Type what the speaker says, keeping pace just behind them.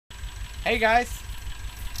Hey guys,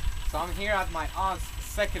 so I'm here at my aunt's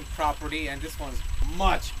second property, and this one's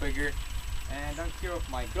much bigger, and I'm here with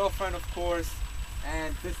my girlfriend, of course,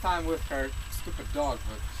 and this time with her stupid dog,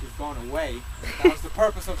 but she's going away. That was the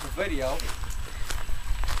purpose of the video.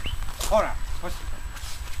 Kora, chodź tutaj.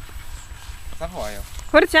 Zawołaj ją.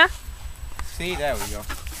 Kurcia? See, there we go.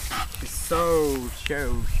 She's so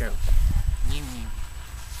show.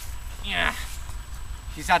 Yeah.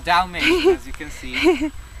 She's a Dalmatian, as you can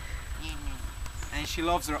see. And she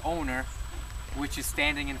loves her owner, which is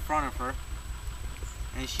standing in front of her.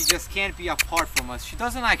 And she just can't be apart from us. She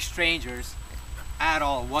doesn't like strangers at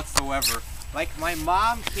all whatsoever. Like, my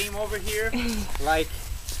mom came over here like,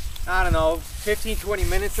 I don't know, 15-20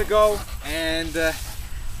 minutes ago, and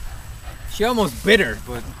she almost bit her,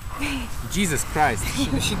 but Jesus Christ,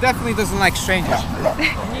 she definitely doesn't like strangers.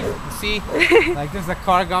 You see, like, there's a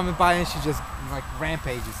car coming by and she just like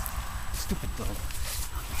rampages. Stupid dog.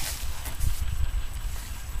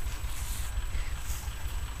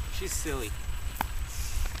 She's silly.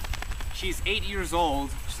 She's 8 years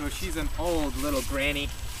old, so she's an old little granny.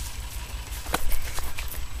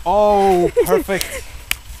 Oh, perfect.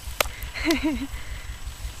 Okay,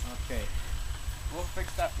 we'll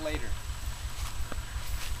fix that later.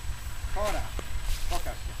 Kora.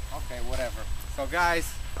 Okay, whatever. So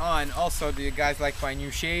guys, and also, do you guys like my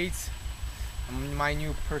new shades? My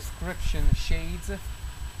new prescription shades?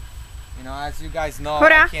 You know, as you guys know,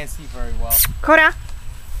 Kora. I can't see very well. Kora?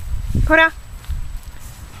 Kora?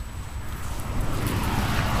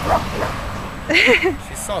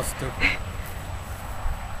 She's so stupid.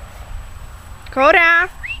 Kora?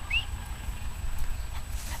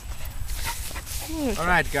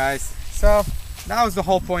 Alright guys, so that was the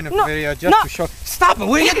whole point of the video, just no. to show. Stop it!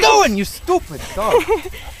 What are you doing, you stupid dog?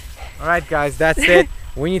 Alright guys, that's it.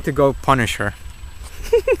 We need to go punish her.